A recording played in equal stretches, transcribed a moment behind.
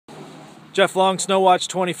Jeff Long, Snow Watch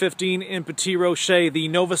 2015 in Petit Rocher. The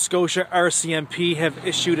Nova Scotia RCMP have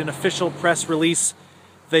issued an official press release.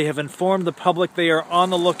 They have informed the public they are on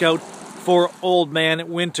the lookout for Old Man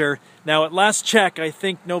Winter. Now, at last check, I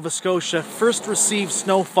think Nova Scotia first received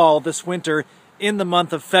snowfall this winter in the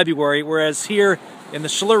month of February, whereas here in the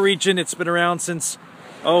Schiller region, it's been around since,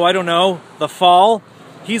 I don't know, the fall.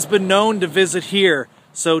 He's been known to visit here.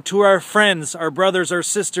 So to our friends, our brothers, our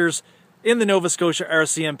sisters in the Nova Scotia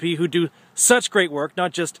RCMP who do such great work,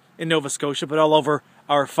 not just in Nova Scotia, but all over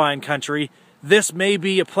our fine country, this may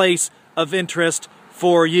be a place of interest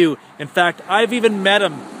for you. In fact, I've even met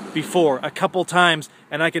him before a couple times,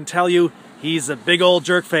 and I can tell you he's a big old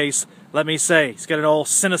jerk face, let me say. He's got an old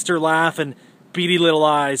sinister laugh and beady little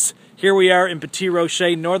eyes. Here we are in Petit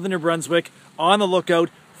Rocher, northern New Brunswick, on the lookout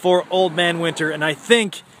for Old Man Winter, and I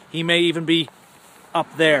think he may even be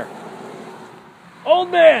up there.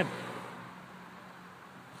 Old Man!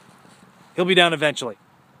 He'll be down eventually.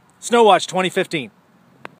 Snow Watch 2015.